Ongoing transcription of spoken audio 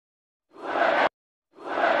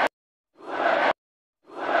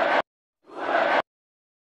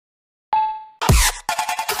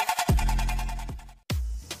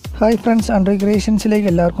Hi friends, Andro Creations like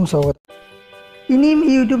എല്ലാവർക്കും സ്വാഗതം. ഇനിയും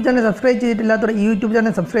ഈ യൂട്യൂബ് ചാനൽ സബ്സ്ക്രൈബ് ചെയ്തിട്ടില്ലാത്തവർ ഈ യൂട്യൂബ്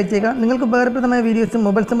ചാനൽ സബ്സ്ക്രൈബ് ചെയ്യുക. നിങ്ങൾക്ക് ഉപകാരപ്രദമായ വീഡിയോസും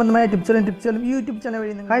മൊബൈൽ സംബന്ധമായ ടിപ്സുകളും യൂട്യൂബ് ചാനൽ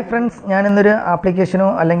വഴി. ഹായ് ഫ്രണ്ട്സ്, ഞാൻ ഇന്നൊരു ആപ്ലിക്കേഷനോ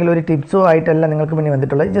അല്ലെങ്കിൽ ഒരു ടിപ്സോ ആയിട്ടല്ല നിങ്ങൾക്ക് മുന്നിൽ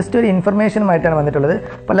വന്നിട്ടുള്ളത്. ജസ്റ്റ് ഒരു ഇൻഫർമേഷനുമായിട്ടാണ് വന്നിട്ടുള്ളത്.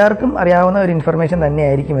 പലർക്കും അറിയാവുന്ന ഒരു ഇൻഫർമേഷൻ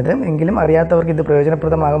തന്നെയായിരിക്കും ഇത്. എങ്കിലും അറിയാത്തവർക്ക് ഇത്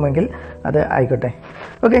പ്രയോജനപ്രദമാകുമെങ്കിൽ അത് ആയിക്കോട്ടെ.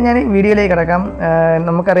 ഓക്കെ, ഞാൻ വീഡിയോയിലേക്ക് കിടക്കാം.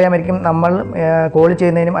 നമുക്കറിയാമായിരിക്കും, നമ്മൾ കോൾ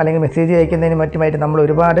ചെയ്യുന്നതിനും അല്ലെങ്കിൽ മെസ്സേജ് അയക്കുന്നതിനും മറ്റുമായിട്ട്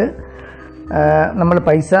നമ്മൾ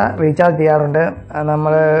പൈസ റീചാർജ് ചെയ്യാറുണ്ട്.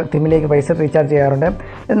 നമ്മൾ സിമ്മിലേക്ക് പൈസ റീചാർജ് ചെയ്യാറുണ്ട്.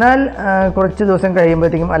 എന്നാൽ കുറച്ച് ദിവസം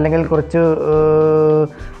കഴിയുമ്പോഴത്തേക്കും അല്ലെങ്കിൽ കുറച്ച്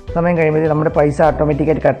സമയം കഴിയുമ്പോഴത്തേക്കും നമ്മുടെ പൈസ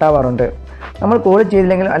ഓട്ടോമാറ്റിക്കായിട്ട് കട്ടാവാറുണ്ട്. നമ്മൾ കോൾ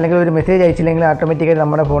ചെയ്തില്ലെങ്കിലും അല്ലെങ്കിൽ ഒരു മെസ്സേജ് അയച്ചില്ലെങ്കിലും ഓട്ടോമാറ്റിക്കായിട്ട്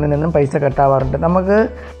നമ്മുടെ ഫോണിൽ നിന്നും പൈസ കട്ടാവാറുണ്ട്. നമുക്ക്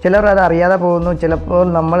ചിലർ അത് അറിയാതെ പോകുന്നു. ചിലപ്പോൾ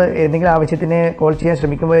നമ്മൾ ഏതെങ്കിലും ആവശ്യത്തിന് കോൾ ചെയ്യാൻ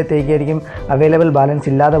ശ്രമിക്കുമ്പോഴത്തേക്കായിരിക്കും അവൈലബിൾ ബാലൻസ്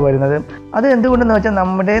ഇല്ലാതെ വരുന്നത്. അത് എന്തുകൊണ്ടെന്ന് വെച്ചാൽ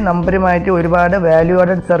നമ്മുടെ നമ്പറുമായിട്ട് ഒരുപാട് വാല്യൂ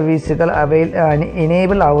ആഡഡ് സർവീസുകൾ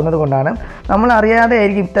ഇനേബിൾ ആവുന്നത് കൊണ്ടാണ്. നമ്മൾ അറിയാതെ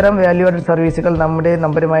ആയിരിക്കും ഇത്തരം വാല്യൂ ആഡഡ് സർവീസുകൾ നമ്മുടെ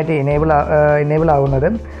നമ്പറുമായിട്ട് ഇനേബിൾ ആവുന്നത്.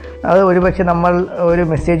 അത് ഒരുപക്ഷെ നമ്മൾ ഒരു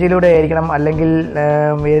മെസ്സേജിലൂടെ ആയിരിക്കണം, അല്ലെങ്കിൽ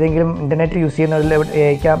ഏതെങ്കിലും ഇൻ്റർനെറ്റ് യൂസ് ചെയ്യുന്നതിലൂടെ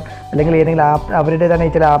ആയിരിക്കാം, അല്ലെങ്കിൽ ഏതെങ്കിലും അവരുടെ തന്നെ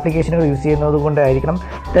ചില ആപ്ലിക്കേഷനുകൾ യൂസ് ചെയ്യുന്നത് കൊണ്ടായിരിക്കണം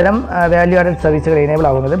ഇത്തരം വാല്യൂ ആഡഡ് സർവീസുകൾ എനേബിൾ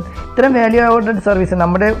ആവുന്നത്. ഇത്തരം വാല്യൂ ആഡഡ് സർവീസ്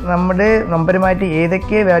നമ്മുടെ നമ്പറുമായിട്ട്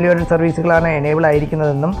ഏതൊക്കെ വാല്യൂ ആഡഡ് സർവീസുകളാണ് എനേബിൾ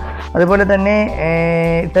ആയിരിക്കുന്നതെന്നും അതുപോലെ തന്നെ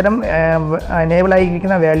ഇത്തരം എനേബിൾ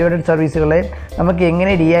ആയിരിക്കുന്ന വാല്യൂ ആഡഡ് സർവീസുകളെ നമുക്ക്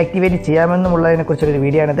എങ്ങനെ ഡീആക്ടിവേറ്റ് ചെയ്യാമെന്നുള്ളതിനെക്കുറിച്ചൊരു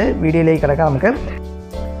വീഡിയോ ആണിത്. വീഡിയോയിലേക്ക് കിടക്കാം നമുക്ക്.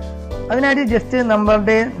 അതിനായിട്ട് ജസ്റ്റ്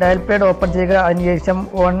നമ്മളുടെ ഡയൽ പാഡ് ഓപ്പൺ ചെയ്യുക. അതിനുശേഷം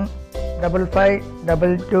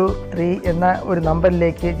 15522 എന്ന ഒരു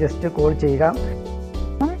നമ്പറിലേക്ക് ജസ്റ്റ് കോൾ ചെയ്യുക.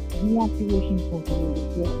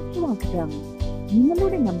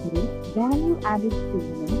 നിങ്ങളുടെ നമ്പറിൽ വാല്യൂ ആഡഡ്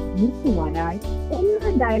സേവനം നിർത്തുവാനായി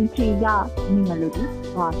 1 ഡയൽ ചെയ്യുക. നിങ്ങളുടെ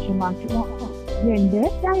ഭാഷ മാറ്റുക. 2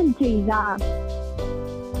 ഡയൽ ചെയ്യുക.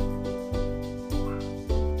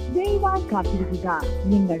 ദയവായി കാത്തിരിക്കുക.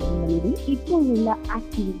 നിങ്ങൾ നിങ്ങളുടെ ഇപ്പോഴുള്ള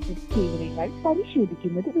ആക്ടിവേറ്റഡ് സേവനങ്ങൾ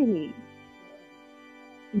പരിശോധിക്കുന്നത് വരെ.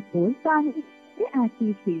 ഇപ്പോൾ താങ്കളുടെ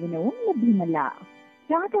ആക്റ്റീവ് സേവനവും ലഭ്യമല്ല.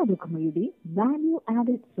 Tata ഡോകോമോയുടെ value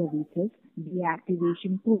added services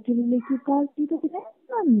deactivation പോർട്ടലിലേക്ക് കോൾ ചെയ്തതിന്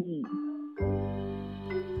നന്ദി.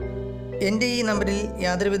 എൻ്റെ ഈ നമ്പറിൽ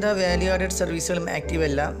യാതൊരുവിധ വാല്യൂ ആഡഡ് സർവീസുകളും ആക്റ്റീവ്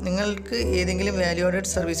അല്ല. നിങ്ങൾക്ക് ഏതെങ്കിലും വാല്യൂ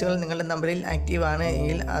ആഡഡ് സർവീസുകൾ നിങ്ങളുടെ നമ്പറിൽ ആക്റ്റീവ് ആണ്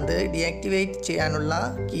എങ്കിൽ അത് ഡീആക്ടിവേറ്റ് ചെയ്യാനുള്ള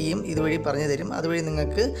കീയും ഇതുവഴി പറഞ്ഞു തരും. അതുവഴി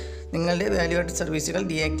നിങ്ങൾക്ക് നിങ്ങളുടെ വാല്യൂ ആഡഡ് സർവീസുകൾ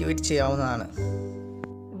ഡീആക്ടിവേറ്റ് ചെയ്യാവുന്നതാണ്.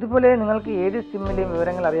 ഇതുപോലെ നിങ്ങൾക്ക് ഏത് സിമ്മിലെയും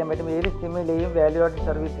വിവരങ്ങൾ അറിയാൻ പറ്റും. ഏത് സിമ്മിലെയും വാല്യൂ ആഡഡ്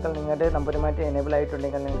സർവീസുകൾ നിങ്ങളുടെ നമ്പറുമായിട്ട് എനേബിൾ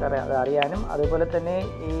ആയിട്ടുണ്ടെങ്കിൽ നിങ്ങൾക്ക് അത് അറിയാനും അതുപോലെ തന്നെ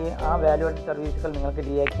ആ വാല്യൂ ആഡഡ് സർവീസുകൾ നിങ്ങൾക്ക്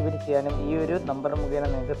ഡീആക്ടിവേറ്റ് ചെയ്യാനും ഈ ഒരു നമ്പർ മുഖേന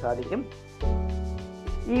നിങ്ങൾക്ക് സാധിക്കും.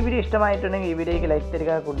 ഈ വീഡിയോ ഇഷ്ടമായിട്ടുണ്ടെങ്കിൽ ഈ വീഡിയോയ്ക്ക് ലൈക്ക്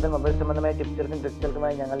തരിക. കൂടുതൽ മൊബൈൽ സംബന്ധമായ ടിപ്സുകൾക്കും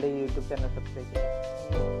ട്രിക്സുകൾക്കുമായി ഞങ്ങളുടെ യൂട്യൂബ് ചാനൽ സബ്സ്ക്രൈബ് ചെയ്യുക.